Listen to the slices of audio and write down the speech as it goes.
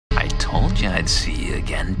you I'd see you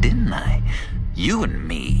again, didn't I? You and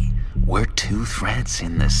me, we're two threads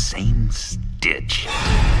in the same stitch.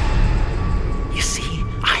 You see,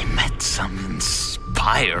 I met some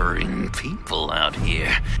inspiring people out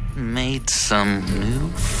here. Made some new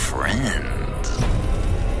friends.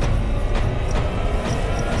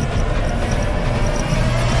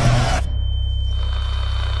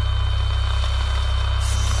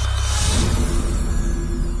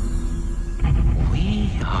 We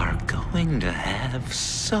are going to have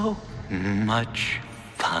so much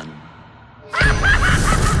fun.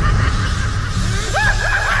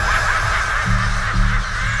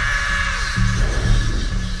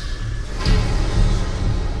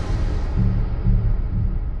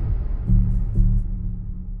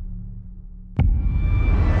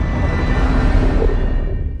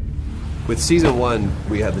 With season 1,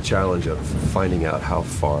 we had the challenge of finding out how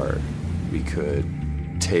far we could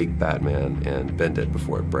take Batman and bend it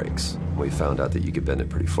before it breaks. We found out that you could bend it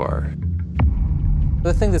pretty far.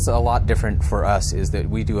 The thing that's a lot different for us is that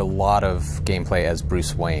we do a lot of gameplay as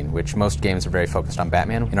Bruce Wayne, which most games are very focused on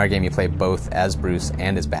Batman. In our game, you play both as Bruce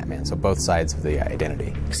and as Batman, so both sides of the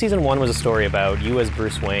identity. Season 1 was a story about you as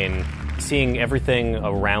Bruce Wayne, seeing everything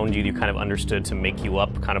around you kind of understood to make you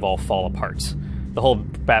up kind of all fall apart. The whole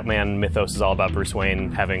Batman mythos is all about Bruce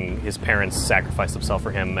Wayne having his parents sacrifice themselves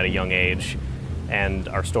for him at a young age, and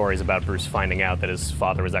our story is about Bruce finding out that his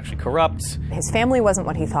father was actually corrupt. His family wasn't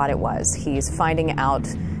what he thought it was. He's finding out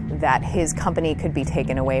that his company could be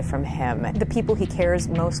taken away from him. The people he cares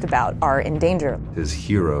most about are in danger. His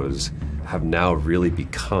heroes have now really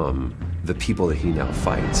become the people that he now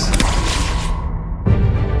fights.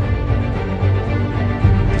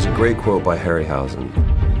 There's a great quote by Harryhausen.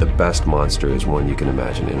 The best monster is one you can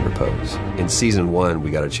imagine in repose. In season 1, we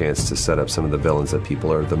got a chance to set up some of the villains that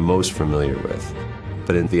people are the most familiar with.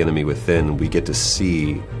 But in The Enemy Within, we get to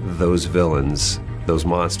see those villains, those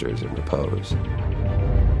monsters in repose.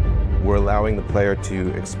 We're allowing the player to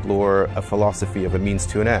explore a philosophy of a means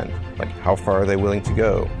to an end. Like, how far are they willing to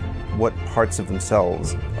go? What parts of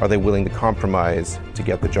themselves are they willing to compromise to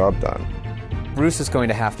get the job done? Bruce is going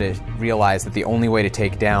to have to realize that the only way to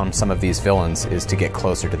take down some of these villains is to get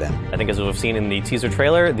closer to them. I think as we've seen in the teaser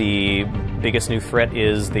trailer, the biggest new threat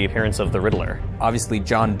is the appearance of the Riddler. Obviously,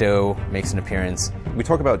 John Doe makes an appearance. We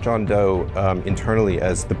talk about John Doe internally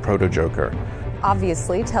as the proto-Joker.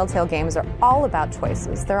 Obviously, Telltale games are all about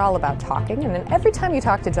choices. They're all about talking, and then every time you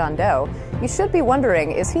talk to John Doe, you should be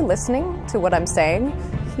wondering, is he listening to what I'm saying?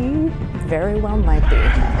 He very well might be.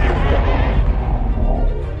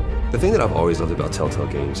 The thing that I've always loved about Telltale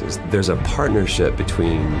games is there's a partnership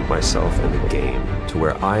between myself and the game to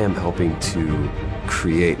where I am helping to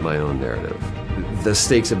create my own narrative. The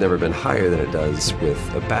stakes have never been higher than it does with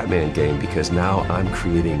a Batman game because now I'm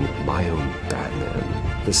creating my own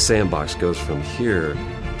Batman. The sandbox goes from here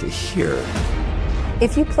to here.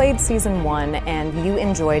 If you played season 1 and you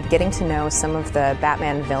enjoyed getting to know some of the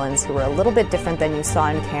Batman villains who were a little bit different than you saw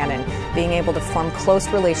in canon, being able to form close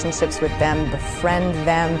relationships with them, befriend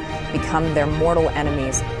them, become their mortal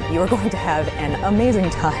enemies, you are going to have an amazing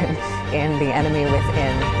time in The Enemy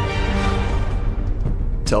Within.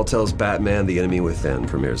 Telltale's Batman: The Enemy Within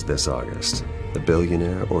premieres this August. The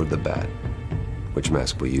billionaire or the bat? Which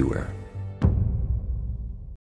mask will you wear?